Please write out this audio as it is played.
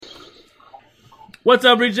What's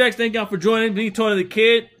up, ReJect? Thank y'all for joining me, Tony the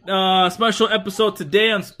Kid. Special episode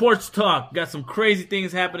today on Sports Talk. Got some crazy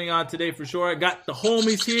things happening on today for sure. I got the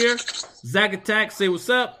homies here. Zach Attack, say what's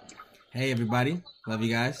up. Hey, everybody. Love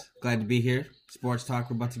you guys. Glad to be here. Sports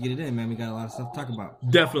Talk, we're about to get it in, man. We got a lot of stuff to talk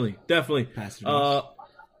about. Definitely.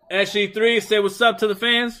 SG3, say what's up to the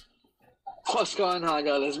fans. What's going on,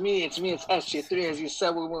 yo? It's me, it's SG3. As you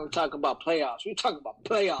said, we want to talk about playoffs. We're talking about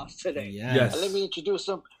playoffs today. Yes. And let me introduce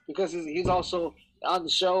him because he's also on the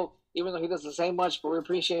show, even though he doesn't say much, but we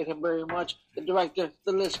appreciate him very much. The director,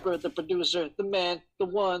 the listener, the producer, the man, the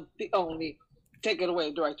one, the only. Take it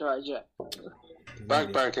away, Director ReJect.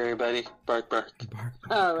 Bark, bark, everybody. Bark, bark. Bark.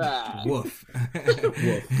 All right. Woof.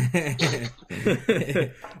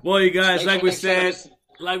 Well, you guys, like we said,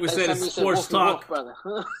 it's Sports Talk.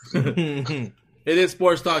 It is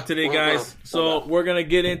Sports Talk today, guys. So we're going to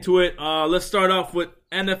get into it. Let's start off with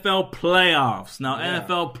NFL playoffs. Now,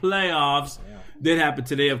 NFL playoffs did happen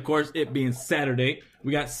today, of course, it being Saturday.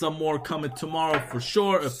 We got some more coming tomorrow for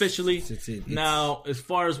sure, officially. Now, as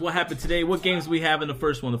far as what happened today, what games we have in the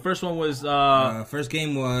first one? The first one was... first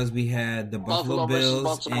game was we had the Buffalo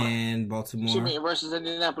Bills and Baltimore. Excuse me, versus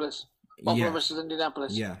Indianapolis. Buffalo versus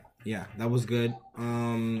Indianapolis. Yeah, that was good. I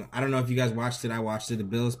don't know if you guys watched it. I watched it. The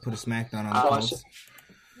Bills put a smackdown on the Colts.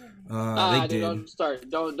 They did.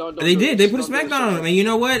 Don't they did. They put a smackdown on them. And you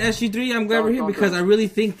know what, SG3, I'm glad we're here because I really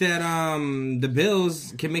think that the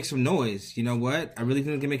Bills can make some noise. You know what? I really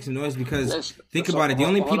think they can make some noise because think about it. The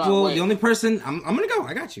only person, I'm going to go.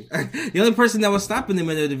 I got you. The only person that was stopping them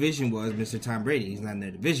in their division was Mr. Tom Brady. He's not in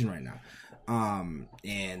their division right now.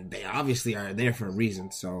 And they obviously are there for a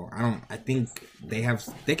reason. So I think they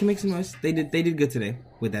can make some noise. They did good today.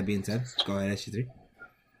 With that being said, go ahead, SG3.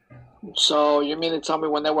 So you mean to tell me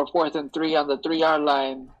when they were 4th and 3 on the 3-yard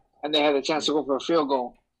line and they had a chance to go for a field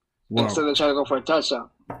goal instead of trying to go for a touchdown?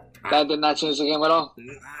 That did not change the game at all?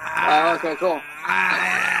 Okay, cool.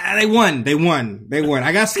 They won.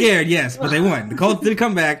 I got scared, yes, but they won. The Colts did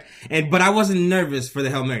come back, but I wasn't nervous for the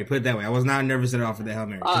Hail Mary. Put it that way. I was not nervous at all for the Hail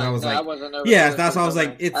Mary. I was I wasn't nervous. Yeah, that's why I was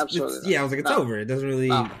like, it's over. It doesn't really,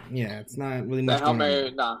 it's not really much going on. The Hail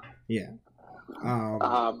Mary, nah. Yeah.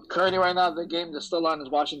 Currently, right now, the game that's still on is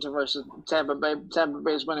Washington versus Tampa Bay. Tampa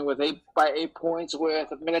Bay is winning by 8 points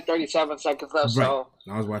with a minute 37 seconds left. Right. So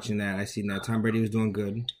I was watching that. I seen that Tom Brady was doing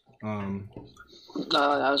good.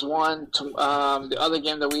 that was one. The other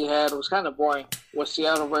game that we had was kind of boring. Was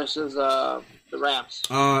Seattle versus the Rams.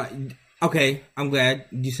 Okay, I'm glad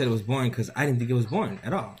you said it was boring because I didn't think it was boring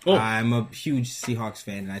at all. Oh. I'm a huge Seahawks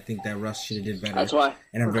fan, and I think that Russ should have did better. That's why.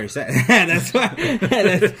 And I'm very sad. That's why.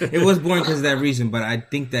 It was boring because of that reason, but I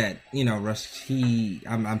think that, Russ,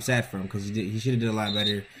 I'm sad for him because he should have did a lot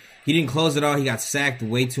better. He didn't close it all. He got sacked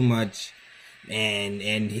way too much, and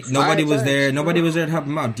nobody was there. Nobody was there to help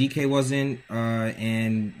him out. DK wasn't,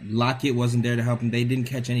 and Lockett wasn't there to help him. They didn't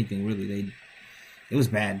catch anything, really. It was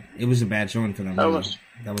bad. It was a bad showing for them.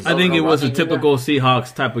 I think it was a typical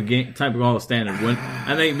Seahawks type of all standard.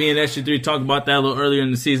 I think me and SG3 talked about that a little earlier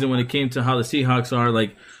in the season when it came to how the Seahawks are.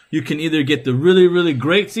 Like, you can either get the really, really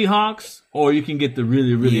great Seahawks or you can get the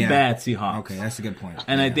really, really bad Seahawks. Okay, that's a good point.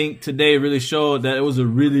 And I think today really showed that it was a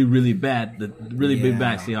really, really bad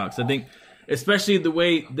Seahawks. I think especially the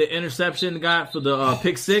way the interception got for the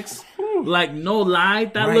pick six. Like, no lie,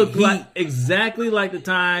 that looked like exactly like the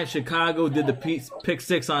time Chicago did the pick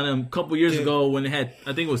six on him a couple years ago when they had,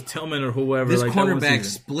 I think it was Tillman or whoever. This cornerback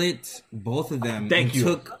split both of them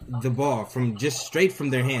took the ball straight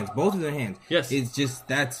from their hands, both of their hands. Yes. It's just,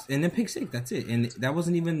 and then pick six, that's it. And that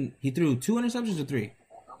wasn't even, he threw 2 interceptions or 3?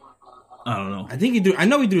 I don't know. I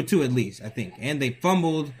know he threw 2 at least, I think. And they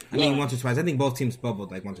fumbled, once or twice. I think both teams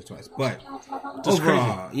fumbled like once or twice. But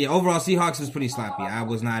overall, Seahawks was pretty sloppy. I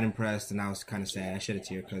was not impressed, and I was kind of sad. I shed a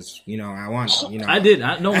tear because, I want, I did.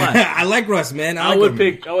 No lie. I like Russ, man. I would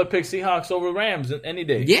pick Seahawks over Rams any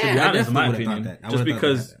day. Yeah, to be honest, in my opinion.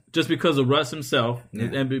 Just because of Russ himself,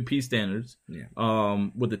 his MVP standards,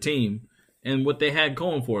 with the team. And what they had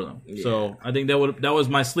going for them. Yeah. So I think that was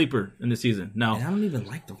my sleeper in the season. Now, I don't even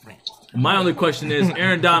like the Rams. My only question is,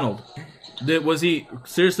 Aaron Donald, was he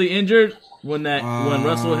seriously injured when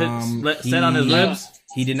Russell set on his ribs?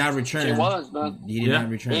 He did not return. He was, man. He did not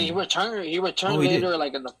return. He returned later,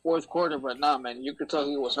 like in the 4th quarter, but man, you could tell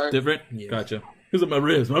he was hurt. Different? Yeah. Gotcha. Who's my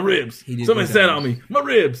ribs? Somebody sat on me. My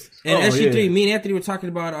ribs. And SG3, me and Anthony were talking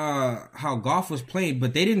about how Goff was played,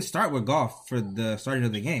 but they didn't start with Goff for the starting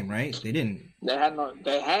of the game, right? They didn't. They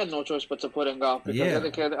had no choice but to put in Goff because the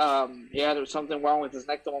other kid, there was something wrong with his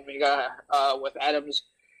neck the moment he got with Adam's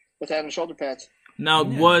shoulder pads. Now,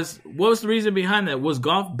 what was the reason behind that? Was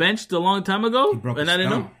Goff benched a long time ago? He broke his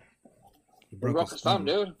thumb. He broke his thumb,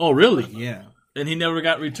 dude. Oh, really? Yeah. And he never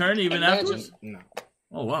got returned even afterwards? No.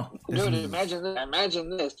 Oh, wow. Dude, imagine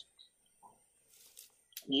this.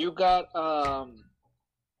 You got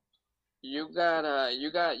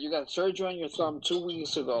surgery on your thumb 2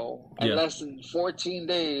 weeks ago. In less than 14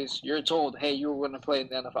 days, you're told, hey, you were going to play in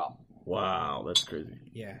the NFL. Wow, that's crazy.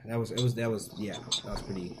 Yeah, that was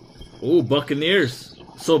pretty. Oh, Buccaneers.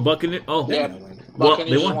 So Buccaneers. Oh, yeah. Well,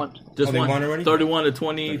 Buccaneers they won. Just won already.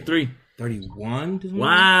 31-23. 31.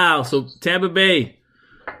 Wow. So Tampa Bay.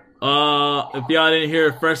 If y'all didn't hear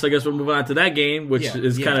it first, I guess we're moving on to that game, which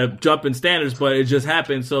is kind of jumping standards, but it just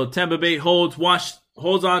happened. So Tampa Bay holds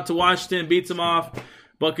on to Washington, beats them off.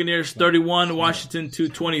 Buccaneers 31, Washington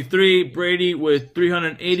 223. Brady with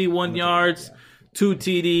 381 yards, 2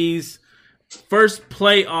 TDs. First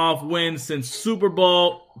playoff win since Super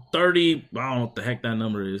Bowl 30. I don't know what the heck that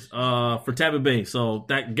number is. For Tampa Bay. So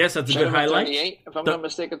that's a good highlight. 38, if I'm not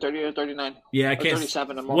mistaken, 30 or 39. Yeah, I can't.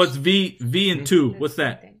 37 at most. What's V and 2? What's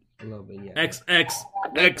that? A little bit, yeah.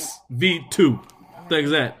 XXXV2. What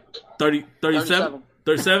is that? 37?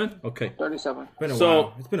 37? Okay. 37. It's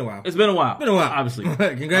been a while. It's been a while. Obviously.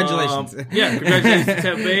 Congratulations. Congratulations to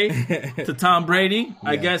Tampa Bay, to Tom Brady.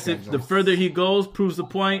 I guess if the further he goes, proves the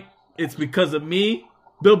point, it's because of me,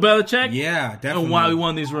 Bill Belichick. Yeah, definitely. And why we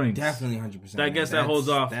won these rings. Definitely 100%. I guess that holds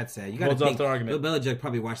off. That's sad. You got to think. The argument. Bill Belichick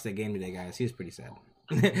probably watched that game today, guys. He was pretty sad.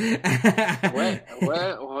 Hold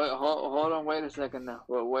on, wait a second now.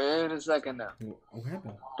 What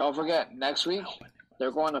happened? Don't forget, next week,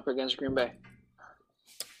 they're going up against Green Bay.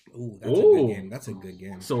 Ooh, that's a good game. That's a good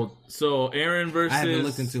game. So Aaron versus I haven't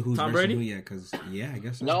looked into who's Tom versus Brady who yet, because, I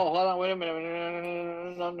guess so. No, hold on, wait a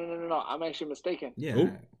minute. No. I'm actually mistaken. Yeah,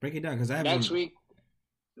 break it down, because I haven't...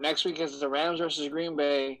 Next week is the Rams versus Green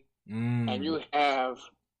Bay, and you have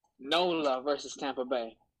NOLA versus Tampa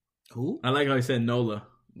Bay. Who? I like how he said NOLA.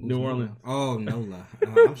 New Orleans. Oh, NOLA.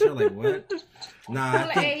 I'm sure, like, what? Nah.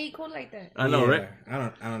 He cool like that. I know, right? I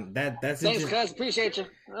don't. That's Thanks, cuz. Appreciate you.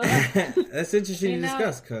 That's interesting to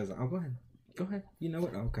discuss, cuz. Go ahead. You know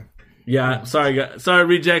what? Okay. Yeah, sorry, guys. Sorry,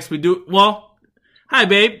 rejects. We do. Well, hi,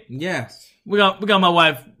 babe. Yes. We got my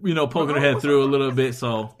wife, poking her head through a little bit,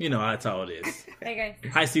 so, that's how it is. Hey, guys.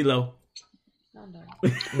 Hi, CeeLo. No, no.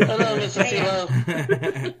 Hello, Mr.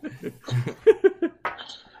 CeeLo.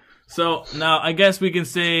 So now I guess we can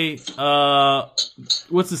say,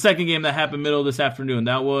 what's the second game that happened middle of this afternoon?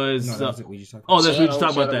 That was. We just talked about. We just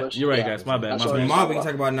talked about that. You're right, guys. My bad. Tomorrow we can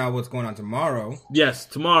talk about now what's going on tomorrow. Yes,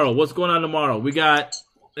 tomorrow. What's going on tomorrow? We got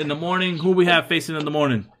in the morning. Who we have facing in the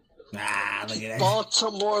morning? Look at that.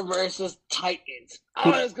 Baltimore versus Titans.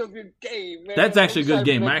 It's gonna be a game, man. That's actually a good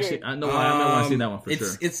game. I know. I want to see that one for sure.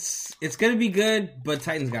 It's gonna be good, but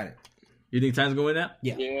Titans got it. You think Titans gonna win that?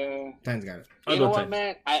 Yeah. Titans got it. You know what,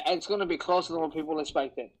 man? It's gonna be closer than what people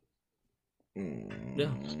expected. Yeah.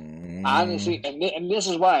 Honestly, and this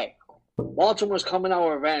is why Baltimore's coming out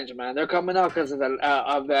with revenge, man. They're coming out because of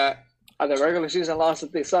the regular season loss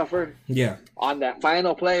that they suffered. Yeah. On that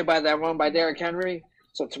final play by that run by Derrick Henry.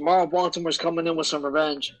 So tomorrow, Baltimore's coming in with some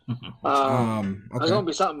revenge. Okay. It's gonna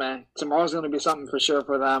be something, man. Tomorrow's gonna be something for sure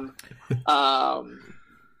for them.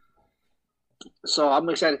 So I'm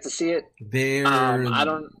excited to see it. They're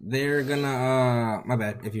gonna. My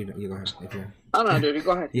bad. If you go ahead. I don't know, dude. You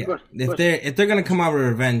go ahead. Yeah. If they're gonna come out with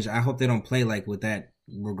revenge, I hope they don't play like with that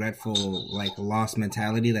regretful lost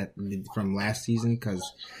mentality that from last season, because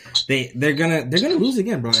they're gonna lose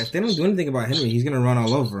again, bro. If they don't do anything about Henry, he's gonna run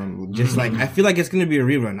all over him. Just I feel like it's gonna be a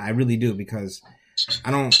rerun. I really do, because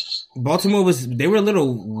Baltimore they were a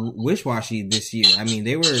little wish-washy this year. I mean,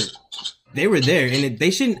 they were there, and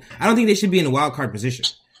they shouldn't. I don't think they should be in a wild card position.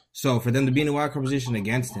 So for them to be in a wild card position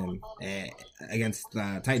against him, against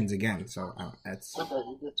Titans again, so that's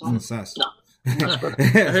sus. It's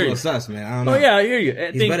a little sus, man. I don't know. Oh yeah, I hear you.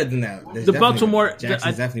 He's better than that. The Baltimore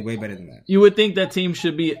Jackson's definitely way better than that. You would think that team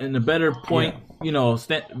should be in a better point. Yeah.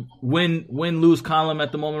 Win lose column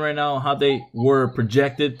at the moment right now. How they were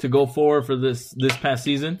projected to go forward for this past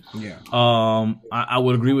season. Yeah. I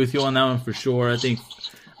would agree with you on that one for sure. I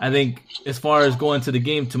think as far as going to the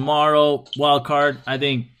game tomorrow, wild card, I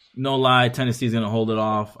think, no lie, Tennessee's going to hold it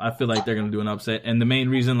off. I feel like they're going to do an upset. And the main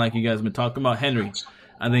reason, like you guys have been talking about, Henry.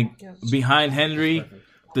 I think behind Henry,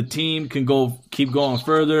 the team can keep going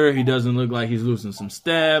further. He doesn't look like he's losing some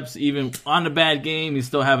steps. Even on a bad game, he's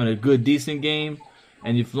still having a good, decent game.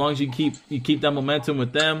 And as long as you keep that momentum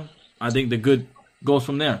with them, I think the good goes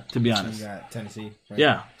from there, to be honest. You got Tennessee. Right?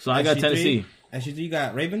 Yeah, so I got Tennessee. SG3, you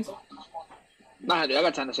got Ravens? Nah, dude, I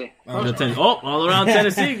got Tennessee. All around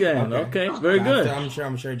Tennessee again. Okay, very good. I'm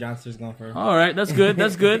sure Johnston's going first. All right, that's good. Now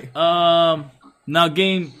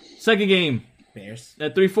second game. Bears.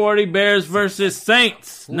 At 340, Bears versus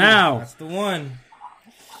Saints. Ooh, now. That's the one.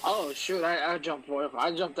 Oh, shoot. I jumped forward.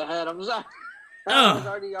 I jumped ahead. I'm sorry. I was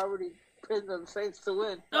already pinned the Saints to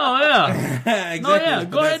win. Oh, yeah. Exactly. No, yeah.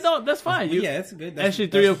 Go ahead. No, that's fine. Yeah, that's good.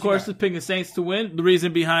 SG3, of course, is picking Saints to win. The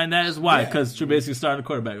reason behind that is why? Because Trubisky's starting the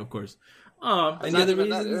quarterback, of course. Any other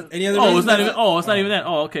reasons? It's not even that.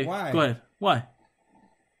 Oh, okay. Why? Go ahead. Why?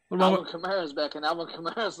 Alvin Kamara's back, and Alvin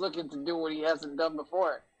Kamara's looking to do what he hasn't done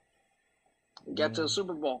before. Get to the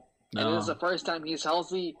Super Bowl. No. And it is the first time he's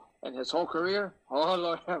healthy in his whole career. Oh,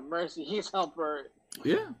 Lord have mercy. He's out for it.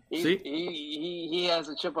 Yeah. He has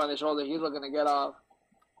a chip on his shoulder. He's looking to get off.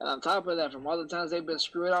 And on top of that, from all the times they've been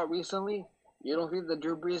screwed out recently, you don't think that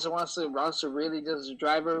Drew Brees wants to really just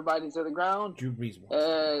drive everybody to the ground? Drew Brees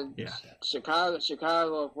wants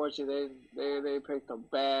Chicago, unfortunately, they picked a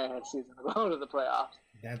bad season to go to the playoffs.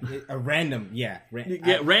 Randomly.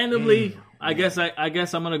 I guess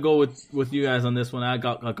I'm gonna go with you guys on this one. I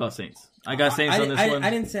got Saints. I got Saints on this one.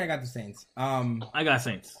 I didn't say I got the Saints. I got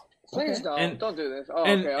Saints. Please don't do this.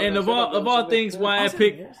 And of all things, why I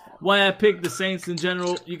picked the Saints in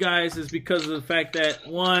general, you guys, is because of the fact that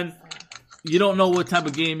one, you don't know what type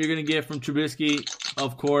of game you're gonna get from Trubisky,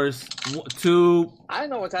 of course. Two, I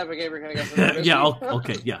know what type of game you're gonna get from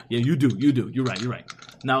Trubisky. Yeah. You do. You're right.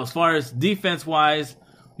 Now, as far as defense wise,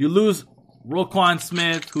 you lose Roquan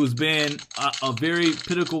Smith, who's been a very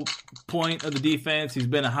pinnacle point of the defense. He's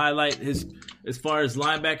been a highlight. As far as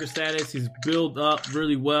linebacker status, he's built up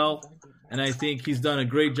really well, and I think he's done a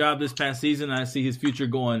great job this past season. I see his future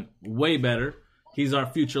going way better. He's our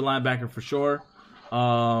future linebacker for sure.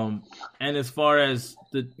 And as far as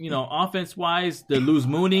the offense wise, they lose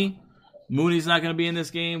Mooney. Mooney's not going to be in this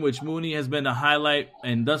game, which Mooney has been a highlight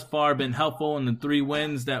and thus far been helpful in the 3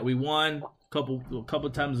 wins that we won a couple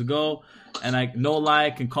times ago, and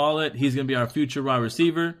I can call it. He's going to be our future wide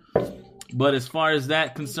receiver. But as far as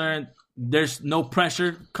that concerned, there's no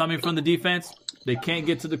pressure coming from the defense. They can't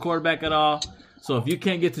get to the quarterback at all. So if you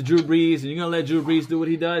can't get to Drew Brees and you're going to let Drew Brees do what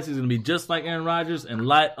he does, he's going to be just like Aaron Rodgers and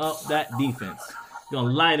light up that defense. He's going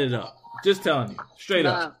to light it up. Just telling you. Straight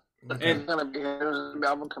up. And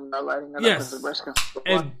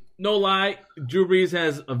no lie, Drew Brees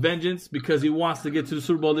has a vengeance because he wants to get to the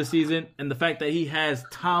Super Bowl this season, and the fact that he has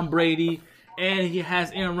Tom Brady and he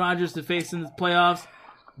has Aaron Rodgers to face in the playoffs,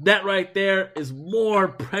 that right there is more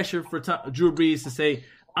pressure for Drew Brees to say,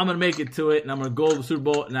 I'm going to make it to it, and I'm going to go to the Super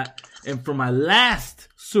Bowl. And for my last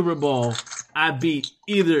Super Bowl, I beat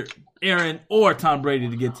either Aaron or Tom Brady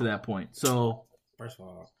to get to that point. So, first of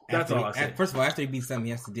all, after he beats something,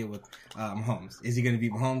 he has to deal with Mahomes. Is he going to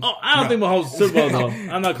beat Mahomes? Oh, I don't think Mahomes is Super Bowl, though.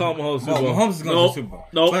 I'm not calling Mahomes Super Bowl. Mahomes is going to the Super Bowl.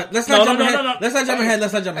 No. But let's not jump ahead. Let's not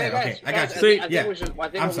jump ahead. Okay, I got you. I think we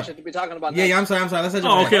should be talking about that. Yeah, I'm sorry. Let's not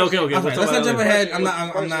jump ahead. Okay. Let's not jump ahead. I'm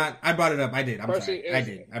not. I brought it up. I did. I'm sorry. I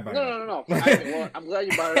did. I brought it up. No. I'm glad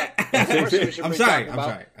you brought it up. I'm sorry.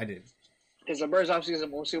 I did. Because the Bears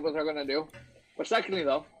offseason, we'll see what they're going to do. But secondly,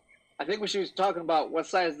 though, I think we should be talking about what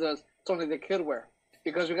size does Tony the Kid wear.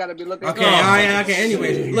 Because we got to be looking. Okay.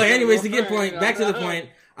 Anyways, to get point. Back to the point.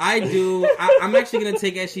 I'm actually gonna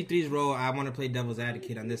take SG3's role. I want to play devil's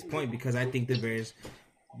advocate on this point because I think the Bears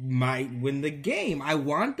might win the game. I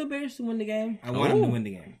want the Bears to win the game. I want them to win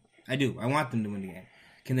the game. I do. I want them to win the game.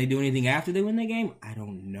 Can they do anything after they win the game? I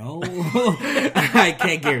don't know. I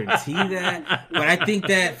can't guarantee that. But I think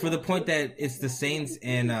that for the point that it's the Saints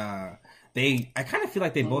and I kind of feel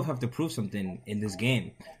like they both have to prove something in this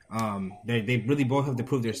game. They really both have to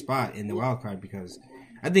prove their spot in the wild card because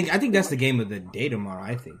I think that's the game of the day tomorrow.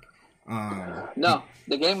 I think. No,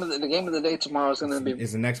 the game of the day tomorrow is going to be.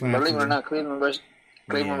 Is the next one? Believe it or not, Cleveland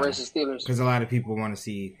versus Steelers. Because a lot of people want to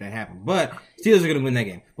see that happen, but Steelers are going to win that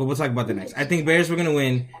game. But we'll talk about the next. I think Bears are going to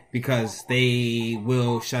win because they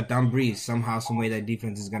will shut down Brees somehow, some way. That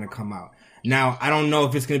defense is going to come out. Now, I don't know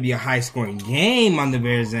if it's going to be a high-scoring game on the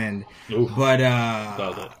Bears' end, but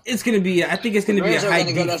it's going to be. I think it's going to be a high. Bears are going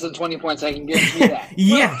to get less than 20 points. I can guarantee that.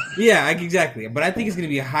 yeah, exactly. But I think it's going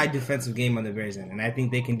to be a high defensive game on the Bears' end, and I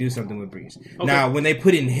think they can do something with Brees. Okay. Now, when the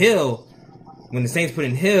Saints put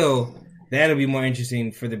in Hill, that'll be more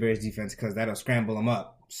interesting for the Bears' defense because that'll scramble them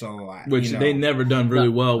up. So, they never done really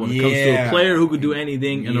well when it comes to a player who could do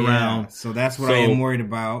anything and around. So that's what I am worried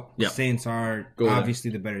about. The Saints are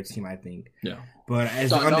obviously the better team, I think. Yeah. But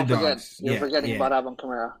as the underdogs, you're forgetting about Alvin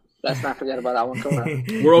Kamara. Let's not forget about Alvin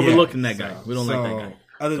Kamara. We're overlooking that guy. We don't like that guy.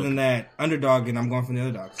 Other than that, underdog, and I'm going from the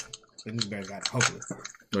underdogs. I think the Bears got it. Hopefully.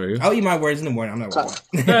 There you go. I'll eat my words in the morning. I'm not worried.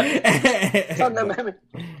 It's all good, baby.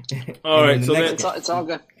 All right, so it's all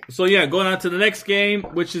good. So going on to the next game,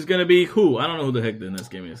 which is going to be who? I don't know who the heck the next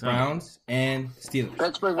game is. Browns and Steelers.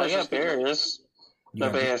 Pittsburgh versus Bears.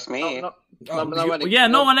 Nobody asked me.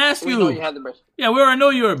 No one asked you. We know you had the Bears. Yeah, we already know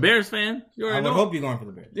you're a Bears fan. I would hope you're going for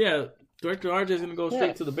the Bears. Yeah, Director RJ is going to go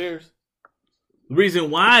straight to the Bears. The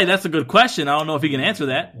reason why, that's a good question. I don't know if he can answer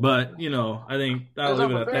that, but, I think I'll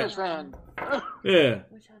leave it at Bears that. Fan. Yeah.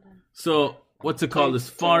 So, what's it called? As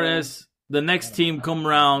far as the next team come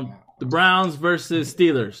around, the Browns versus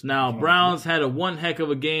Steelers. Now, Browns had one heck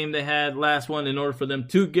of a game they had last one in order for them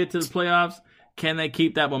to get to the playoffs. Can they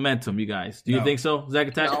keep that momentum, you guys? Do you think so, Zach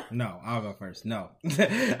Attack? No, I'll go first. No. I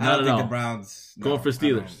don't think the Browns... Go for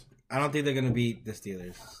Steelers. I don't think they're going to beat the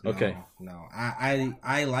Steelers. No, okay. No.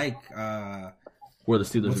 I like... where the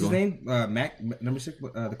Steelers what's are going. His name? Number 6,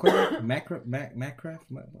 the quarterback,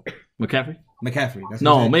 McCaffrey? McCaffrey. That's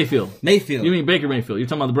no, Mayfield. Mayfield. You mean Baker Mayfield? You're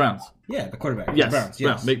talking about the Browns. Yeah, the quarterback. Yes. The Browns.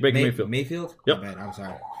 Yes. Baker Mayfield. Mayfield? Yep. Bad.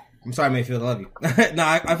 I'm sorry, Mayfield. I love you. No,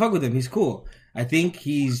 I fuck with him. He's cool. I think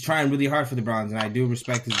he's trying really hard for the Browns, and I do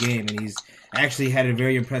respect his game. And he's actually had a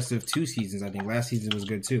very impressive 2 seasons. I think last season was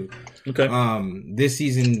good too. Okay. This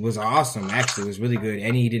season was awesome. Actually, it was really good,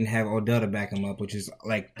 and he didn't have Odell to back him up, which is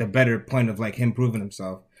like the better point of like him proving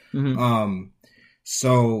himself. Mm-hmm.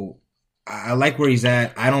 So I like where he's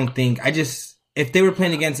at. If they were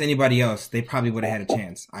playing against anybody else, they probably would have had a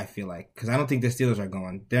chance. I feel like because I don't think the Steelers are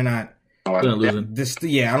going. They're not. They're not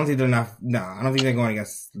losing. I don't think they're not. No, I don't think they're going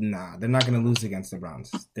against. Nah, they're not going to lose against the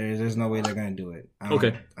Browns. There's no way they're going to do it. I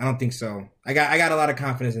don't think so. I got a lot of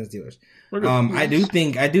confidence in the Steelers. I do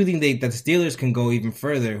think that the Steelers can go even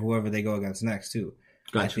further. Whoever they go against next too.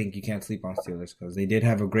 Gotcha. I think you can't sleep on Steelers because they did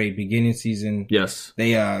have a great beginning season. Yes,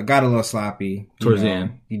 they got a little sloppy towards the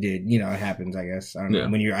end. He did. It happens. I guess. I don't know.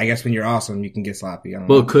 When you're awesome, you can get sloppy. I don't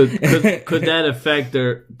know. Could that affect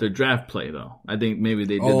their draft play though? I think maybe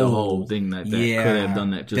they did the whole thing that could have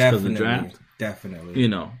done that just because of the draft.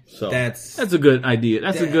 Definitely. So that's a good idea.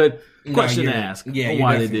 That's a good question to ask. Yeah,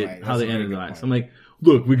 why they did, how they ended the last. I'm like,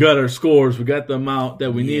 look, we got our scores, we got the amount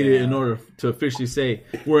that we needed in order to officially say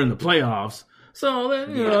we're in the playoffs. So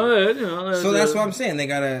then, so that's what I'm saying. They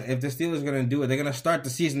gotta, if the Steelers are gonna do it, they're gonna start the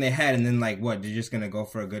season they had, and then they're just gonna go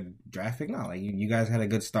for a good draft pick. No, you guys had a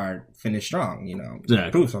good start, finish strong.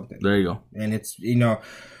 Exactly. Prove something. There you go. And it's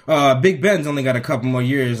Big Ben's only got a couple more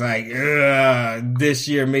years. This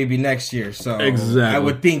year, maybe next year. So exactly, I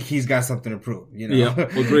would think he's got something to prove. Yeah,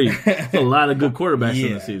 agreed. A lot of good quarterbacks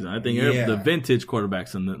in the season. I think the vintage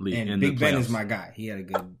quarterbacks in the league. And Big Ben is my guy. He had a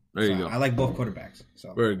good. There you go. I like both quarterbacks.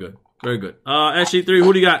 So very good. Very good. SG3,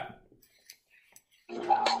 who do you got?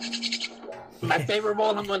 My favorite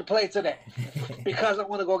role I'm going to play today because I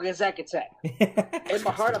want to go against Zach Attack. In my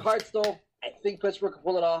heart of hearts, though, I think Pittsburgh can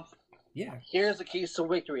pull it off. Yeah. Here's the keys to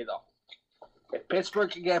victory, though. If Pittsburgh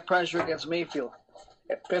can get pressure against Mayfield,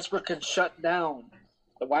 if Pittsburgh can shut down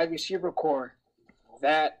the wide receiver core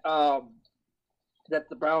that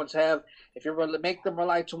the Browns have, if you really make them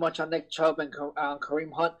rely too much on Nick Chubb and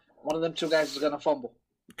Kareem Hunt, one of them two guys is going to fumble.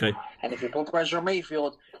 Okay. And if you put pressure on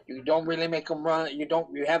Mayfield, you don't really make him run. You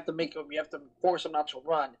have to force him not to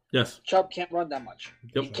run. Yes. Chubb can't run that much.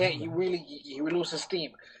 Yep. He can't. He loses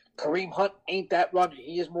steam. Kareem Hunt ain't that runner.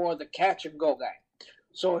 He is more the catch and go guy.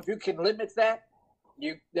 So if you can limit that,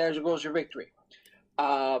 there goes your victory.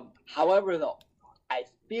 However, though, I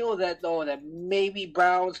feel that maybe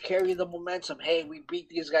Browns carry the momentum. Hey, we beat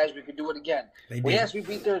these guys. We can do it again. Yes, we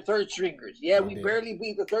beat their third stringers. Yeah, we barely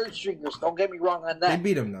beat the third stringers. Don't get me wrong on that. They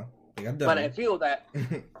beat them, though. They got done. But I feel that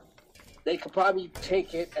they could probably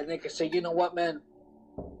take it and they could say, you know what, man?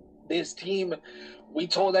 This team, we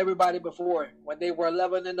told everybody before when they were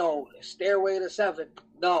 11-0, stairway to 7.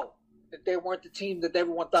 No, that they weren't the team that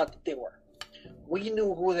everyone thought that they were. We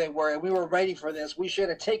knew who they were, and we were ready for this. We should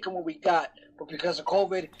have taken what we got. But because of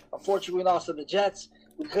COVID, unfortunately, we lost to the Jets.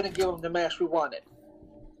 We couldn't give them the match we wanted.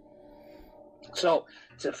 So,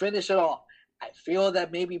 to finish it off, I feel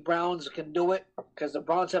that maybe Browns can do it because the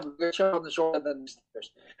Browns have a good chip on the shoulder than the Steelers.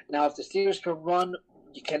 Now, if the Steelers can run,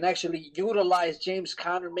 you can actually utilize James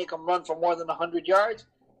Conner, make him run for more than 100 yards.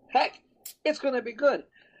 Heck, it's going to be good.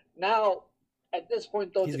 Now, at this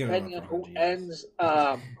point, though, depending on who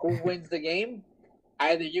wins the game,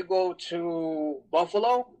 either you go to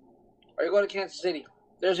Buffalo or you go to Kansas City.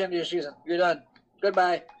 There's the end of your season. You're done.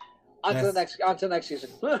 Goodbye. On to the next season.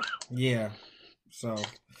 Yeah. So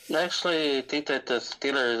I actually think that the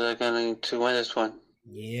Steelers are going to win this one.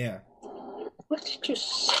 Yeah. What did you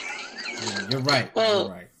say? Yeah, you're right. Well,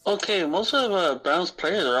 you're right. Okay, most of Browns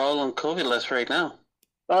players are all on COVID list right now.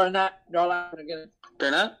 No, they're not. They're all out again.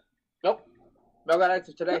 They're not? Nope. No got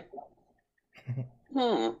active today.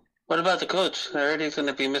 What about the coach? I heard he's going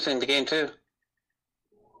to be missing the game too.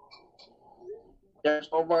 Yeah,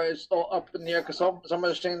 it's still up in the air because some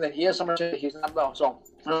are saying that he is, some are saying that he's not, though. So,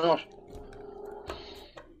 I don't know.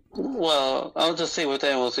 Well, I'll just stay with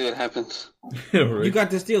that and we'll see what happens. Right. You got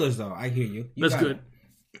the Steelers, though. I hear you. That's good.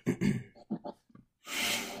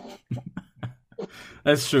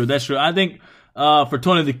 That's true. I think for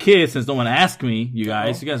Tony the Kid, since no one asked me, you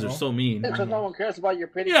guys are so mean. Because no one cares about your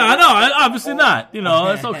pity. Yeah, I know. Obviously not.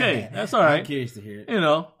 That's okay. That's all right. I'm curious to hear it.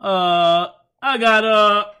 I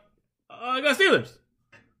got Steelers.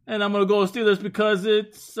 And I'm going to go with Steelers because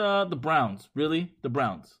it's the Browns. Really? The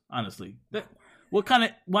Browns, honestly.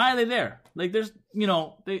 Why are they there? Like, there's,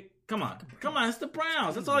 come on. It's the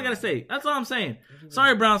Browns. That's all I got to say. That's all I'm saying.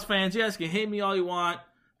 Sorry, Browns fans. You guys can hate me all you want.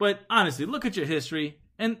 But honestly, look at your history.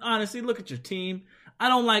 And honestly, look at your team. I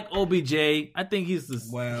don't like OBJ. I think I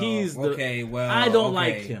don't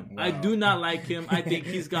like him. Wow. I do not like him. I think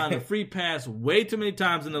he's gotten a free pass way too many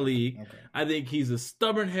times in the league. Okay. I think he's a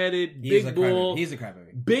stubborn-headed, big bull. He's a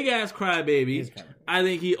crybaby. Big-ass crybaby. I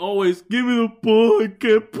think he always, give me the ball, I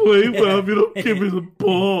can't play well if you don't give me the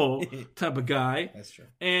ball type of guy. That's true.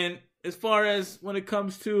 And as far as when it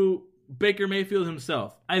comes to Baker Mayfield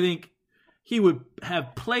himself, I think he would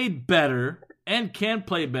have played better and can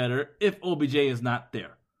play better if OBJ is not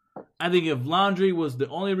there. I think if Landry was the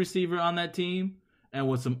only receiver on that team and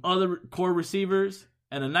with some other core receivers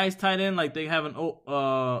and a nice tight end like they have an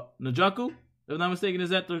Njoku, if I'm not mistaken,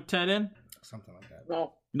 is that their tight end? Something like that.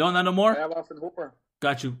 No, not no more? I have Austin Hooper.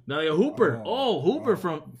 Got you. Now Hooper. Hooper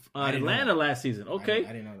from Atlanta last season. Okay.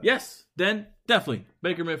 I didn't know that. Yes, then definitely.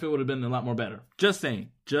 Baker Mayfield would have been a lot more better. Just saying.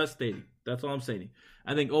 Just stating. That's all I'm saying.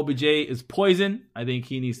 I think OBJ is poison. I think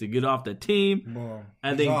he needs to get off the team. Well,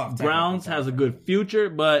 I think Browns has a good future,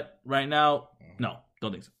 but right now, no,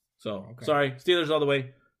 don't think so. So, Sorry, Steelers all the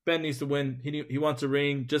way. Ben needs to win. He wants a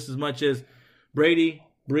ring just as much as Brady,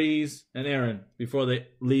 Breeze, and Aaron before they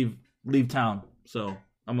leave town. So,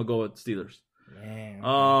 I'm going to go with Steelers.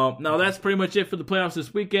 Now that's pretty much it for the playoffs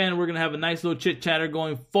this weekend. We're gonna have a nice little chit chatter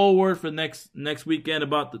going forward for next weekend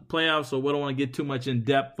about the playoffs. So we don't want to get too much in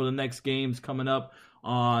depth for the next games coming up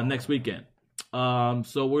next weekend.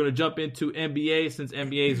 So we're gonna jump into NBA since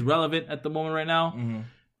NBA is relevant at the moment right now. Mm-hmm.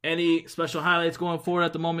 Any special highlights going forward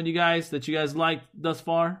at the moment, you guys like thus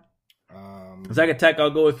far? Zach Tech, I'll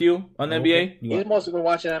go with you on the NBA. He's mostly been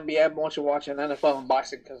watching NBA, I'm mostly watching NFL and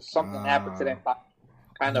boxing because something happened today.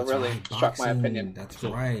 Kind of really struck my opinion. That's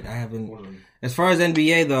right. I haven't. As far as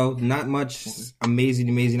NBA though, not much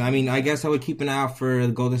amazing. I mean, I guess I would keep an eye out for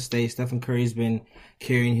Golden State. Stephen Curry's been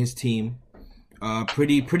carrying his team,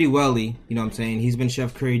 pretty welly. You know what I'm saying? He's been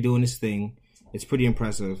Chef Curry doing his thing. It's pretty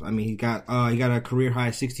impressive. I mean, he got a career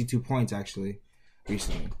high 62 points actually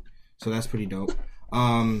recently, so that's pretty dope.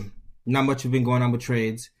 Not much has been going on with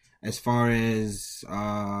trades. As far as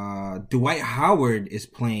Dwight Howard is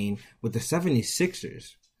playing with the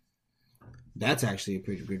 76ers. That's actually a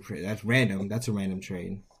pretty good trade. That's random. That's a random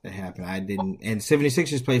trade that happened. And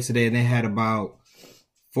 76ers played today, and they had about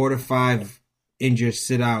 4 to 5 injured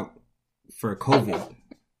sit out for COVID.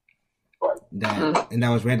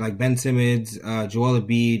 That was random. Like Ben Simmons, Joel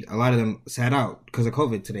Embiid, a lot of them sat out because of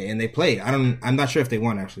COVID today, and they played. I'm not sure if they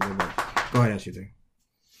won actually. But go ahead, Ashley.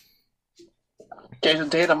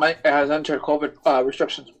 Jason Tatum has entered COVID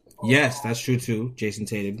restrictions. Yes, that's true too. Jason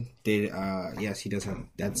Tatum did. Yes, he does have.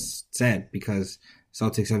 That's sad because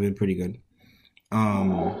Celtics have been pretty good.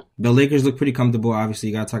 The Lakers look pretty comfortable. Obviously,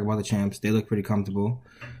 you got to talk about the champs. They look pretty comfortable.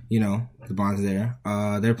 You know, the Bonds there.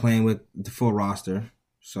 They're playing with the full roster,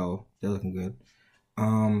 so they're looking good.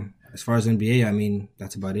 As far as NBA, I mean,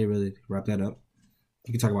 that's about it. Really, wrap that up.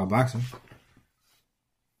 You can talk about boxing.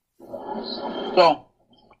 So.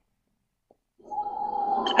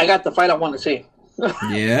 I got the fight I want to see.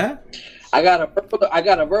 Yeah? I got a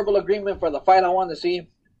verbal agreement for the fight I want to see.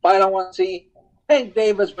 Hank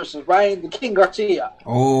Davis versus Ryan the King Garcia.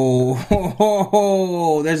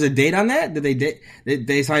 Oh, there's a date on that? Did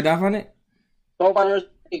they signed off on it? So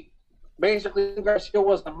basically, Garcia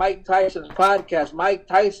was on Mike Tyson's podcast. Mike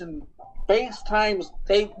Tyson FaceTimes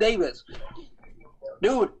Hank Davis.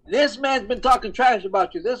 Dude, this man's been talking trash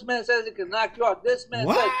about you. This man says he can knock you out. This man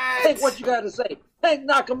says, take what you got to say. Tank,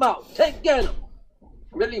 knock him out. Tank, get him.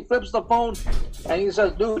 Really flips the phone, and he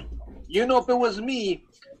says, dude, you know if it was me,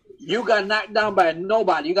 you got knocked down by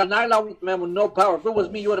nobody. You got knocked out, man, with no power. If it was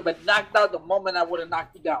me, you would have been knocked out the moment I would have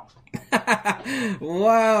knocked you down.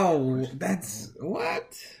 Wow. That's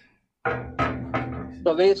what?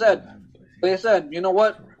 So they said, you know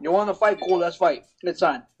what? You want to fight? Cool, let's fight. It's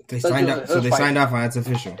on. They signed up. So they signed off on it. It's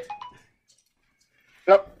official.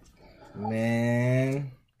 Yep.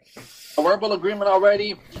 Man. A verbal agreement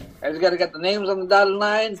already. I just got to get the names on the dotted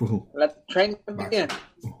line. Let the training begin.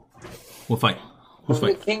 We'll fight. Who's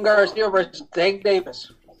fight? King Garcia versus Hank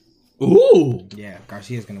Davis. Ooh. Yeah,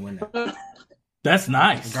 Garcia's going to win that. That's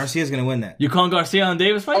nice. Garcia's gonna win that. You calling Garcia on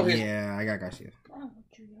Davis fight? Okay. Yeah, I got Garcia.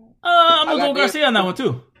 I'm gonna go Garcia on that one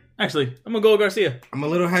too. Actually, I'm gonna go Garcia. I'm a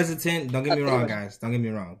little hesitant. Don't get me wrong, guys. Don't get me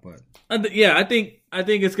wrong, but I think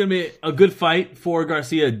it's gonna be a good fight for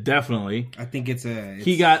Garcia. Definitely. I think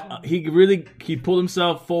He pulled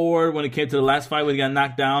himself forward when it came to the last fight when he got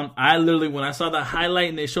knocked down. When I saw the highlight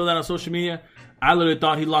and they showed that on social media, I literally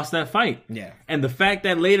thought he lost that fight. Yeah. And the fact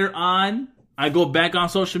that later on I go back on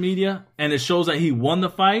social media and it shows that he won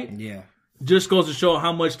the fight. Yeah. Just goes to show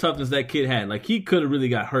how much toughness that kid had. Like he could have really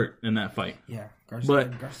got hurt in that fight. Yeah.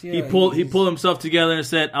 Garcia, he pulled himself together and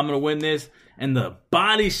said, "I'm gonna win this." And the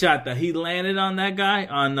body shot that he landed on that guy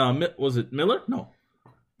was it Miller? No,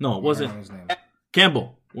 it wasn't.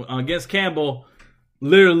 Campbell against Campbell,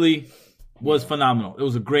 literally was phenomenal. It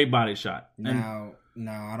was a great body shot. Now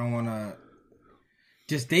I don't want to.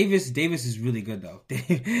 Just Davis is really good though.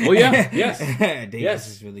 Oh yeah, yes. Davis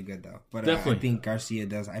is really good though. But I think Garcia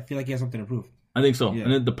does. I feel like he has something to prove. I think so. Yeah.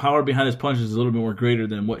 And then the power behind his punches is a little bit more greater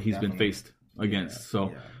than what he's been faced against.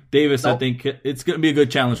 So Davis, I think it's going to be a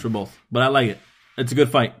good challenge for both. But I like it. It's a good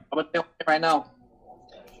fight. I'm going to tell you right now.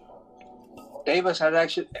 Davis has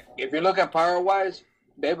actually, if you look at power-wise,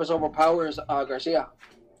 Davis overpowers Garcia.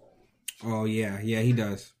 Oh, yeah. Yeah, he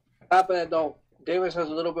does. On top of that, though, Davis has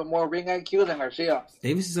a little bit more ring IQ than Garcia.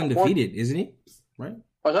 Davis is undefeated, isn't he? Right?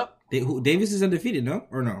 What's up? Davis is undefeated, no?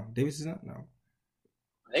 Or no? Davis is not? No.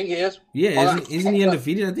 I think he is. Yeah, isn't he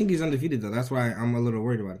undefeated? I think he's undefeated, though. That's why I'm a little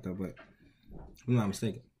worried about it, though. But I'm not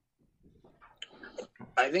mistaken.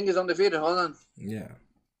 I think he's undefeated. Hold on. Yeah.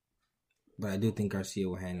 But I do think Garcia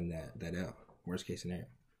will hand him that L. Worst case scenario.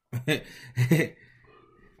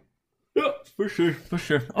 Yeah, for sure.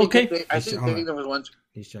 Okay. I think there was one.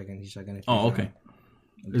 He's checking. Oh, okay.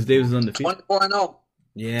 Is Davis undefeated? 24-0.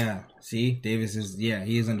 Yeah. See? Davis is,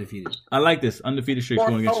 he is undefeated. I like this. Undefeated streaks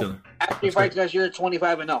going against each other. After he fights last year,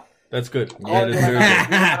 25-0. That's good. Yeah,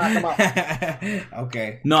 that's very good.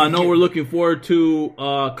 Okay. No, I know we're looking forward to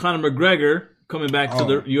Conor McGregor coming back to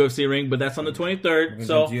the UFC ring, but that's on the 23rd.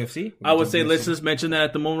 So UFC? I would say let's just mention that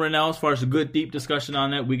at the moment right now as far as a good deep discussion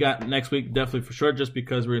on that. We got next week definitely for sure just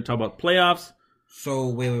because we're going to talk about playoffs. So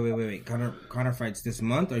wait. Connor fights this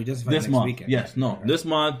month or he doesn't fight this next month? Weekend? Yes, no. Right. This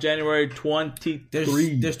month, January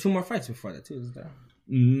 23. There's 2 more fights before that too, isn't there?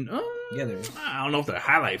 Yeah, there is. I don't know if they're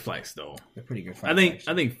highlight fights though. They're pretty good fights.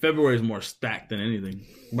 I think February is more stacked than anything.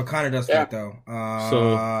 But Connor does fight though.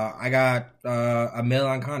 So I got a mill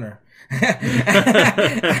on Connor.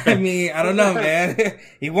 I mean, I don't know, man.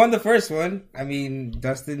 He won the first one. I mean,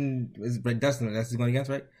 Dustin. That's his going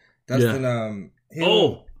against, right? Dustin.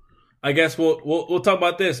 Yeah. I guess we'll talk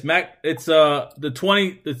about this. Mac, it's the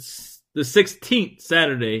 16th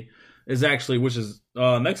Saturday is actually, which is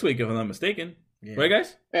next week if I'm not mistaken. Yeah. Right,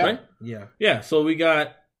 guys? Yeah. Right? Yeah. Yeah, so we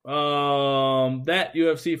got that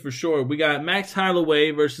UFC for sure. We got Max Holloway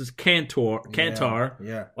versus Cantor.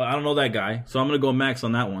 Yeah. Well, I don't know that guy, so I'm going to go Max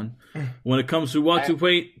on that one. When it comes to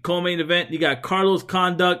welterweight co-main event, you got Carlos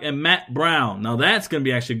Condit and Matt Brown. Now, that's going to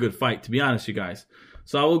be actually a good fight, to be honest, you guys.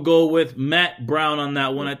 So I will go with Matt Brown on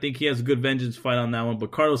that one. I think he has a good vengeance fight on that one. But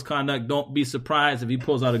Carlos Condit, don't be surprised if he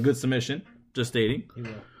pulls out a good submission. Just stating. He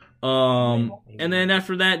will. And then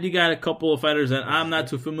after that, you got a couple of fighters that I'm not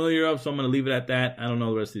too familiar of, so I'm going to leave it at that. I don't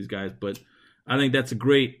know the rest of these guys, but I think that's a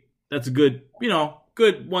good, good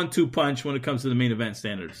 1-2 punch when it comes to the main event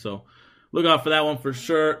standards. So look out for that one for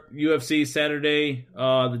sure. UFC Saturday,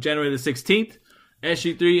 the January the 16th.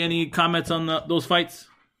 SG3, any comments on those fights?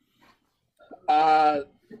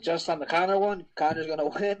 Just on the Conor one, Conor's going to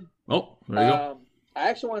win. Oh, there you go. I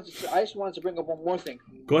actually wanted to bring up one more thing.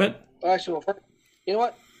 Go ahead. Actually, you know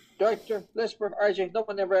what? Director, Lisper, RJ, no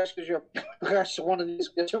one ever asks you one of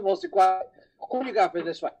these. It's your most quiet. Who do you got for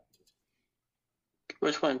this fight?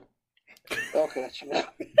 Which one? Okay, that's you.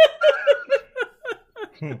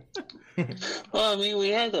 Well, I mean, we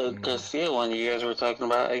had the Garcia one you guys were talking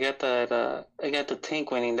about. I got the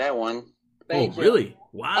Tank winning that one. Thank you. Really?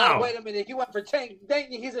 Wow. Oh, wait a minute. You went for Tank.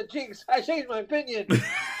 Dang, he's a jinx. I changed my opinion.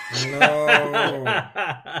 No.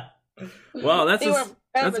 Wow, that's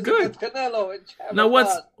good. Now,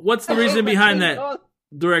 what's the reason behind that,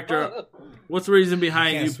 Director? What's the reason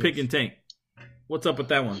behind you picking Tank? What's up with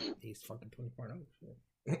that one? He's fucking 24.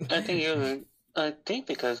 I think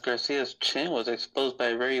because Garcia's chin was exposed by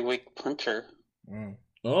a very weak puncher.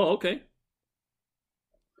 Oh, okay.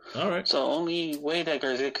 All right. So only way that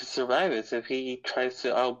Garcia could survive is if he tries to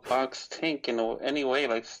outbox Tank in any way,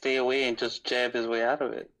 like stay away and just jab his way out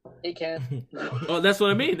of it. He can. Oh, that's what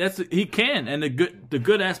I mean. He can, and the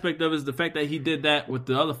good aspect of it is the fact that he did that with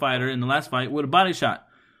the other fighter in the last fight with a body shot.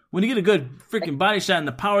 When you get a good freaking body shot and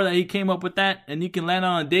the power that he came up with that, and you can land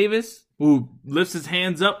on Davis, who lifts his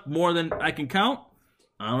hands up more than I can count.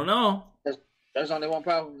 I don't know. There's only one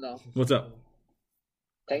problem, though. What's up?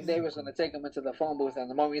 Tank Davis going to take him into the phone booth, and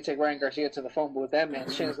the moment you take Ryan Garcia to the phone booth, that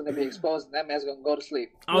man's chin is going to be exposed, and that man's going to go to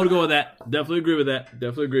sleep. I would go with that. Definitely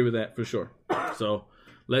agree with that for sure. So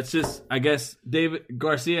let's just, I guess, David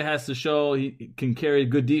Garcia has to show he can carry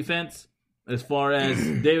good defense as far as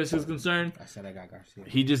Davis is concerned. I said I got Garcia.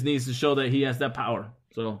 He just needs to show that he has that power.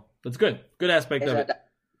 So that's good. Good aspect of it.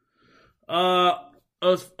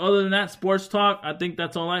 Other than that, sports talk, I think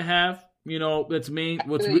that's all I have. You know, that's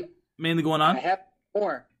what's mainly going on. I have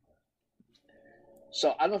more.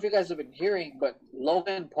 So I don't know if you guys have been hearing, but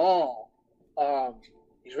Logan Paul,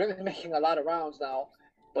 he's really making a lot of rounds now,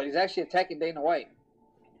 but he's actually attacking Dana White.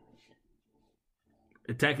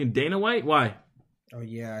 Attacking Dana White? Why? Oh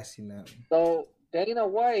yeah, I seen that. So Dana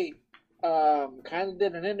White kind of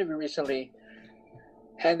did an interview recently,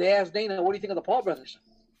 and they asked Dana, "What do you think of the Paul brothers?"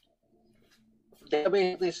 Dana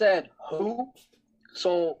basically said, "Who?"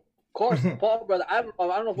 So of course, the Paul brother. I don't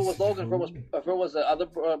know if it was Logan, if it was the other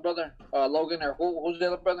brother, Logan, or who's the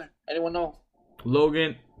other brother? Anyone know?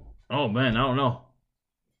 Logan. Oh man, I don't know.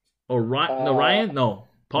 Oh, Ryan? No, Ryan? No,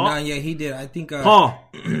 Paul. No, yeah, he did. I think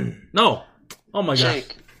Paul. No. Oh my Jake.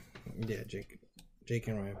 gosh. Yeah, Jake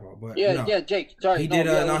and Ryan Paul. But Yeah, no. yeah, Jake. Sorry, He did.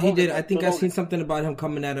 He did. I think I Logan. seen something about him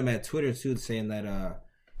coming at him at Twitter too, saying that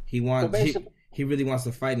he wants. He really wants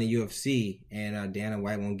to fight in the UFC, and Dana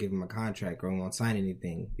White won't give him a contract or won't sign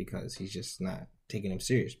anything because he's just not taking him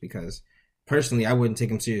serious. Because personally, I wouldn't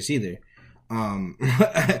take him serious either.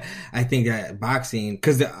 I think that boxing,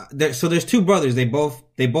 because so there's two brothers. They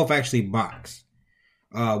both actually box.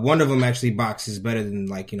 One of them actually boxes better than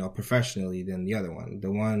professionally than the other one.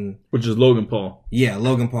 The one which is Logan Paul. Yeah,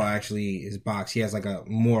 Logan Paul actually is boxed. He has like a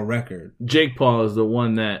more record. Jake Paul is the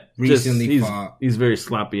one that recently fought. He's very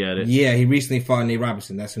sloppy at it. Yeah, he recently fought Nate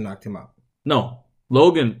Robinson. That's who knocked him out. No,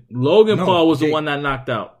 Logan Paul was Jake. The one that knocked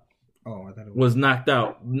out. Oh, I thought it was knocked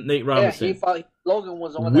out. Nate Robinson. Yeah, he fought. Logan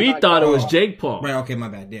was the one. We thought it was Jake Paul. Right. Okay. My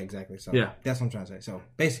bad. Yeah. Exactly. So yeah, that's what I'm trying to say. So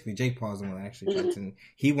basically, Jake Paul is the one that actually fights, and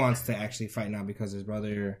he wants to actually fight now because his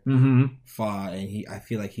brother fought, and I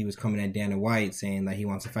feel like he was coming at Dana White saying that he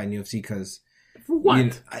wants to fight in UFC because for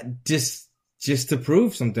what? Just to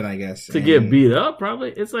prove something, I guess. To get beat up, probably.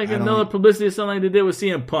 It's like another publicity something like they did with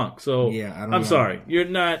CM Punk. So yeah, I'm sorry, you're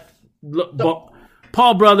not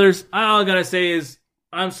Paul brothers. All I gotta say is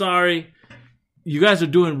I'm sorry. You guys are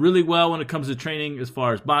doing really well when it comes to training as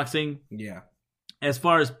far as boxing. Yeah. As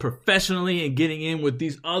far as professionally and getting in with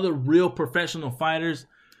these other real professional fighters,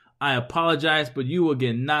 I apologize, but you will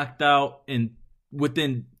get knocked out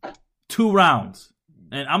within 2 rounds.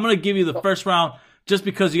 And I'm going to give you the first round just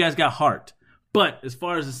because you guys got heart. But as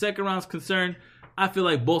far as the second round is concerned, I feel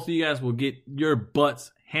like both of you guys will get your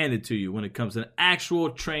butts handed to you when it comes to actual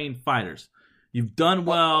trained fighters. You've done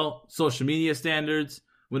well, social media standards,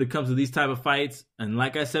 when it comes to these type of fights. And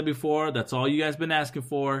like I said before, that's all you guys been asking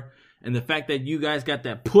for. And the fact that you guys got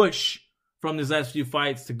that push from these last few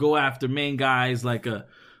fights to go after main guys like a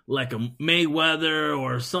Mayweather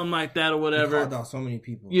or something like that or whatever. He called out so many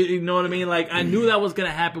people. You know what I mean? Like, I knew that was going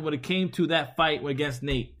to happen when it came to that fight against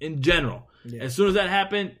Nate in general. Yeah. As soon as that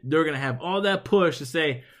happened, they're going to have all that push to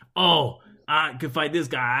say, oh, I could fight this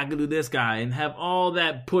guy, I could do this guy, and have all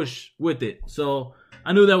that push with it. So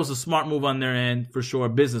I knew that was a smart move on their end for sure,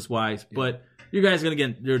 business-wise. Yeah. But you guys are going to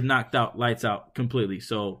get you're knocked out, lights out completely.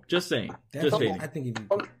 So just saying. Just saying. I think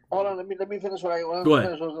hold on, let me finish what I was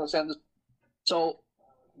going to say. So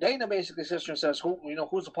Dana basically sits there and says,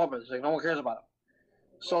 who's the puppet? Like, no one cares about him.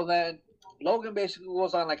 So then Logan basically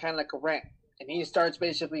goes on kind of like a rant. And he starts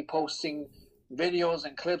basically posting videos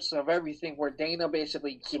and clips of everything where Dana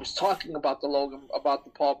basically keeps talking about the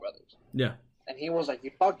Paul brothers. Yeah. And he was like,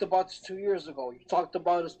 you talked about this 2 years ago. You talked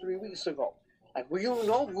about this 3 weeks ago. Like, well, you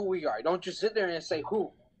know who we are. Don't just sit there and say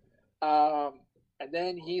who. And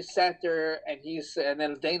then he sat there and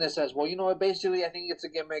then Dana says, well, you know what? Basically, I think it's a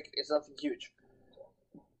gimmick. It's nothing huge.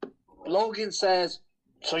 Logan says,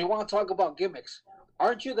 so you want to talk about gimmicks?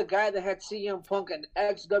 Aren't you the guy that had CM Punk, an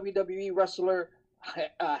ex-WWE wrestler,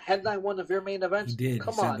 headline one of your main events? He did.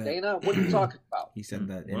 Come on, Dana. What are you talking about? He said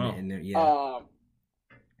that in there, yeah.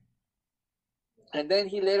 And then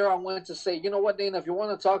he later on went to say, you know what, Dana, if you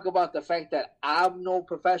want to talk about the fact that I'm no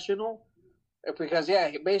professional, because,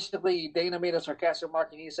 basically Dana made a sarcastic remark,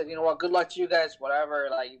 and he said, you know what, good luck to you guys, whatever,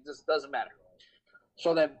 like, it just doesn't matter.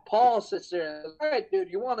 So then Paul sits there and says, all right, dude,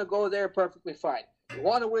 you want to go there, perfectly fine. You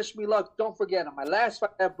want to wish me luck, don't forget, on my last fight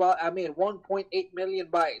I made 1.8 million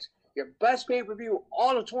buys. Your best pay-per-view,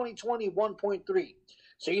 all of 2020, 1.3.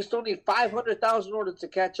 So you still need 500,000 in order to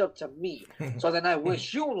catch up to me. So then I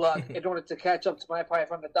wish you luck in order to catch up to my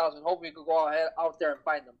 500,000. Hope you can go ahead out there and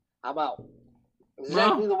find them. I'm out.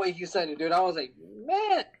 Exactly the way you said it, dude. I was like,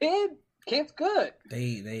 man, kid's good.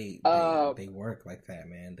 They work like that,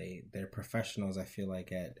 man. They're professionals. I feel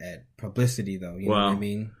like at publicity, though. You know what I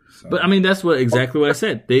mean? So. But I mean, that's exactly what I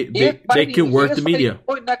said. They can work the media.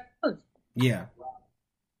 Yeah.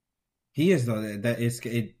 He is though. That it's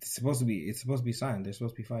supposed to be signed. They're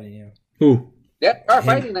supposed to be fighting. Yeah. Who? Yeah, they're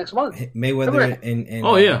fighting next month. Mayweather and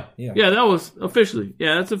oh yeah. That was officially.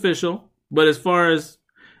 Yeah, that's official. But as far as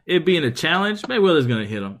it being a challenge, Mayweather's gonna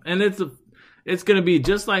hit him, and it's gonna be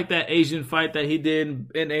just like that Asian fight that he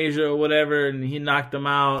did in Asia or whatever, and he knocked him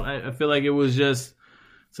out. I feel like it's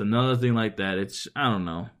another thing like that. I don't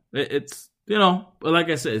know. It's but like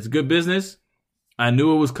I said, it's good business. I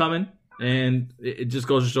knew it was coming. And it just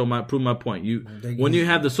goes to prove my point. When you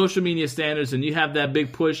have the social media standards and you have that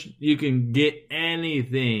big push, you can get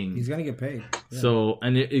anything. He's gonna get paid. Yeah. So,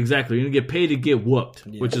 exactly, you're gonna get paid to get whooped,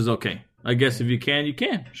 which is okay. I guess if you can, you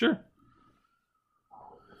can. Sure.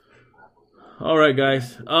 All right,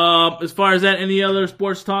 guys. As far as that, any other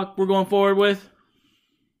sports talk we're going forward with?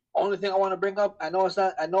 Only thing I want to bring up, I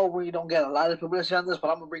know we don't get a lot of publicity on this, but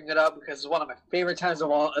I'm gonna bring it up because it's one of my favorite times of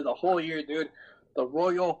the whole year, dude. The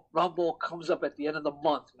Royal Rumble comes up at the end of the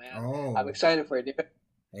month, man. Oh. I'm excited for it, dude.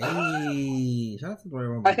 Hey, shout out to the Royal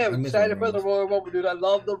Rumble. I am excited for the Royal Rumble, dude. I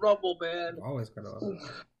love the Rumble, man. Always got to love it.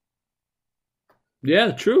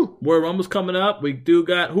 Yeah, true. Royal Rumble's coming up. We do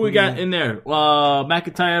got we got in there?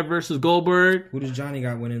 McIntyre versus Goldberg. Who does Johnny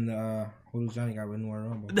got winning the Royal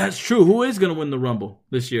Rumble? That's true. Who is going to win the Rumble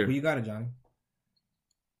this year? Who you got it, Johnny?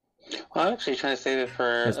 Well, I'm actually trying to save it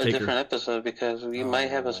for a different episode because we might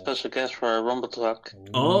have a special guest for our Rumble Talk.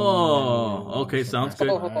 Oh, okay, sounds good.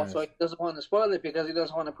 So he doesn't want to spoil it because he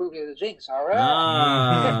doesn't want to prove he's a jinx, all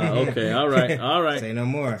right? Okay, all right. Say no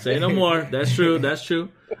more. That's true.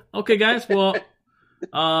 Okay, guys, well,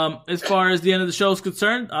 as far as the end of the show is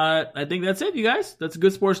concerned, I think that's it, you guys. That's a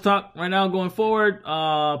good sports talk right now going forward.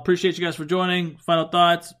 Appreciate you guys for joining. Final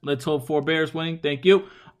thoughts. Let's hope for Bears winning. Thank you.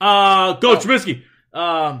 Go Trubisky.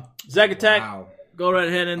 Zach Attack. Wow. Go right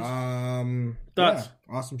ahead and thoughts.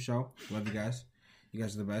 Yeah, awesome show. Love you guys. You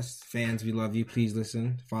guys are the best. Fans, we love you. Please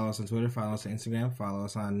listen. Follow us on Twitter. Follow us on Instagram. Follow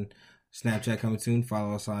us on Snapchat coming soon.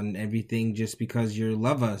 Follow us on everything just because you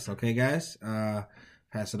love us. Okay, guys?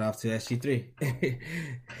 Pass it off to SG3.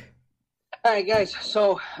 All right, guys.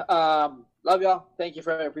 So, love y'all. Thank you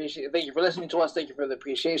for listening to us. Thank you for the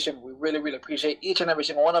appreciation. We really, really appreciate each and every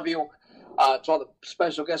single one of you. To all the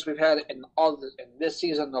special guests we've had in this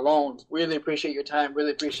season alone, really appreciate your time.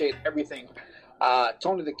 Really appreciate everything.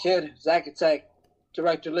 Tony the Kid, Zach Attack,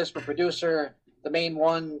 director, listener, producer, the main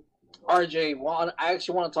one, RJ. I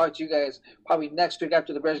actually want to talk to you guys probably next week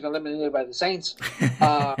after the Bears get eliminated by the Saints.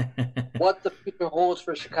 What the future holds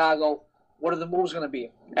for Chicago. What are the moves going to be?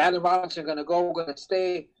 Adam Robinson going to go? Going to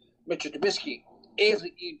stay? Mitchell Trubisky. Is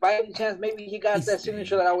by any chance maybe he got that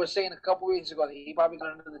signature that I was saying a couple weeks ago that he probably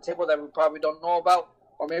got under the table that we probably don't know about,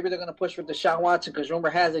 or maybe they're going to push for Deshaun Watson because rumor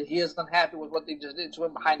has it he is unhappy with what they just did to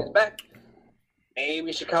him behind his back.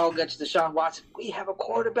 Maybe Chicago gets Deshaun Watson. We have a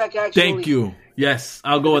quarterback actually. Thank you. Yes,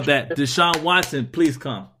 I'll go with that. Deshaun Watson, please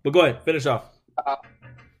come. But go ahead, finish off.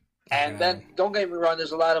 And then don't get me wrong,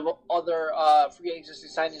 there's a lot of other free agency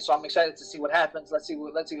signings, so I'm excited to see what happens. Let's see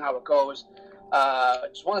how it goes.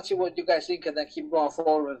 Just want to see what you guys think, and then keep going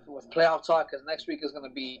forward with playoff talk because next week is going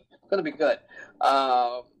to be good.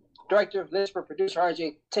 Director, listener, producer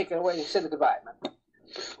RJ, take it away. Say the goodbye, man.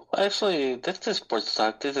 Well, actually, this is sports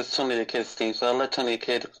talk. This is Tony the Kid's team, so I'll let Tony the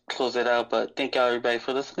Kid close it out. But thank y'all everybody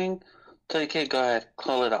for listening. Tony the Kid, go ahead,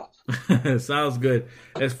 close it off. Sounds good.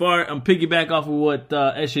 I'm piggyback off of what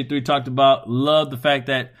SJ3 talked about. Love the fact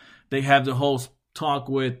that they have the whole talk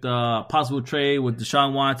with possible trade with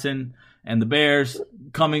Deshaun Watson and the Bears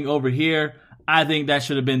coming over here. I think that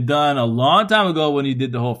should have been done a long time ago when he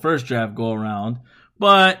did the whole first draft go around.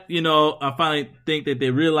 But, I finally think that they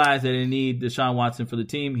realized that they need Deshaun Watson for the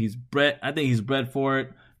team. I think he's bred for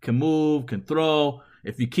it. Can move, can throw.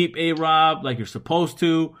 If you keep A-Rob like you're supposed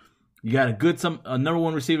to, you got a number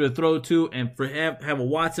one receiver to throw to, and for have a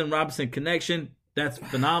Watson-Robinson connection, that's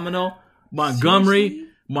phenomenal. Montgomery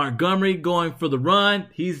going for the run.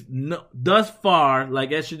 He's thus far, like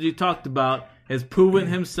SG talked about, has proven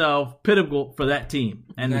himself pivotal for that team.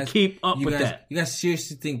 And to keep up with that. You guys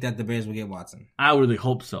seriously think that the Bears will get Watson? I really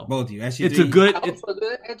hope so. Both of you. It's a good...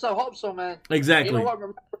 It's a hope so, man. Exactly. You know what?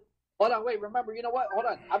 Remember, you know what? Hold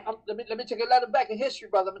on. Let me take a little back in history,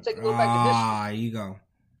 brother. I'm going to take a little back in history. You go.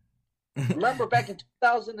 Remember back in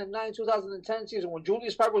 2009, 2010 season when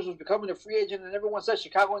Julius Peppers was becoming a free agent and everyone said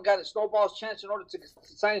Chicago ain't got a snowball's chance in order to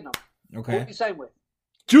sign him. Okay. Who did he sign with?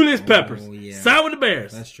 Julius Peppers. Yeah. Signed with the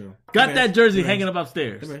Bears. That's true. Got that jersey hanging up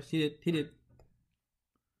upstairs. The Bears. He did.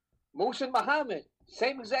 Muhsin Muhammad.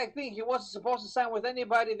 Same exact thing. He wasn't supposed to sign with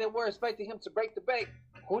anybody. They were expecting him to break the bank.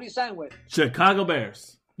 Who did he sign with? Chicago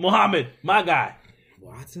Bears. Muhammad, my guy.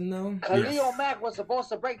 Watson, though? Khalil Mack was supposed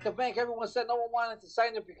to break the bank. Everyone said no one wanted to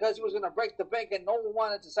sign him because he was going to break the bank, and no one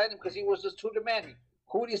wanted to sign him because he was just too demanding.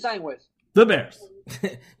 Who did he sign with? The Bears.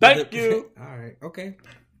 Thank you. All right. Okay.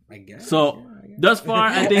 I guess. So, thus far,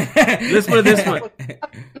 I think, let's put it this way.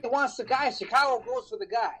 He wants the guy. Chicago goes for the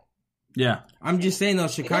guy. Yeah. I'm just saying, though,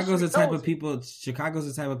 Chicago's the type of people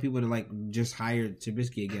to, like, just hire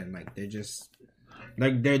Trubisky again. Like, they're just...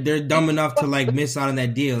 Like they're dumb enough to like miss out on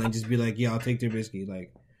that deal and just be like, yeah, I'll take Trubisky.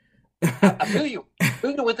 Like, I feel you. I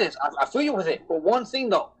feel you with this. I feel you with it. But one thing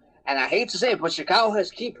though, and I hate to say it, but Chicago has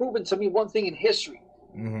keep proving to me one thing in history.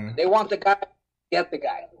 Mm-hmm. They want the guy, get the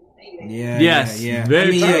guy. Yeah. Yes. Yeah.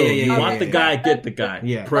 Very true. You want the guy, get the guy.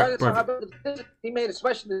 Yeah. Perfect. He made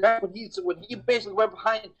especially when he basically went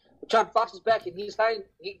behind John Fox's back and he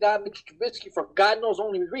got Mitch Trubisky for God knows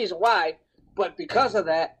only reason why, but because of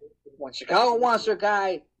that. When Chicago wants their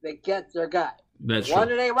guy, they get their guy. That's they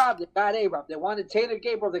wanted A-Rob, they got A-Rob. They wanted Taylor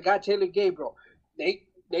Gabriel, they got Taylor Gabriel. They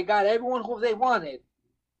got everyone who they wanted.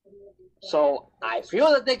 So I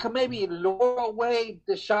feel that they could maybe lure away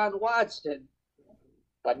Deshaun Watson,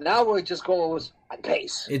 but now we're just going on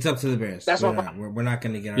pace. It's up to the Bears. That's we're not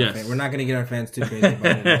going to get our we're not going to get our fans too crazy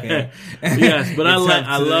about it. Okay. Yes, but I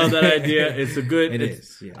love that idea. It's a good. It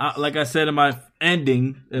is. Yes. Like I said in my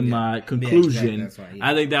my conclusion, exactly.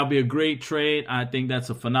 I think that'll be a great trade. I think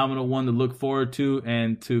that's a phenomenal one to look forward to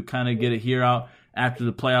and to kind of get it here out after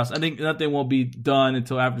the playoffs. I think nothing won't be done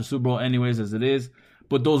until after the Super Bowl, anyways, as it is.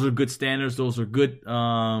 But those are good standards. Those are good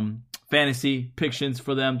fantasy pictions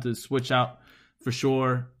for them to switch out. For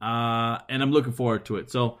sure, and I'm looking forward to it.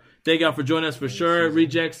 So thank y'all for joining us for sure.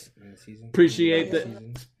 Rejects,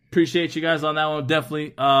 appreciate you guys on that one.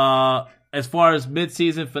 Definitely. As far as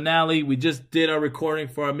mid-season finale, we just did our recording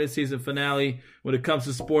for our mid-season finale. When it comes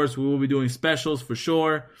to sports, we will be doing specials for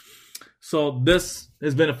sure. So this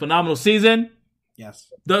has been a phenomenal season.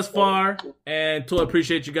 Yes. Thus far, and totally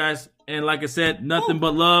appreciate you guys. And like I said, nothing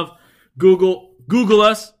but love. Google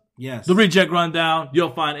us. Yes. The ReJect Rundown.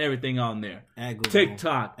 You'll find everything on there. At Google.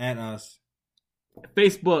 TikTok. At us.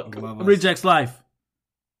 Facebook. ReJect's Life.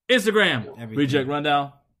 Instagram. Everything. ReJect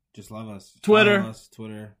Rundown. Just love us. Twitter. Follow us.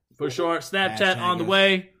 Twitter. For sure. Snapchat on the us.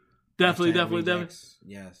 way. Definitely.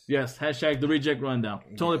 Yes. Yes. Hashtag the ReJect Rundown.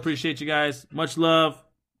 Totally appreciate you guys. Much love.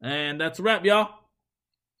 And that's a wrap, y'all.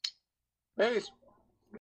 Peace.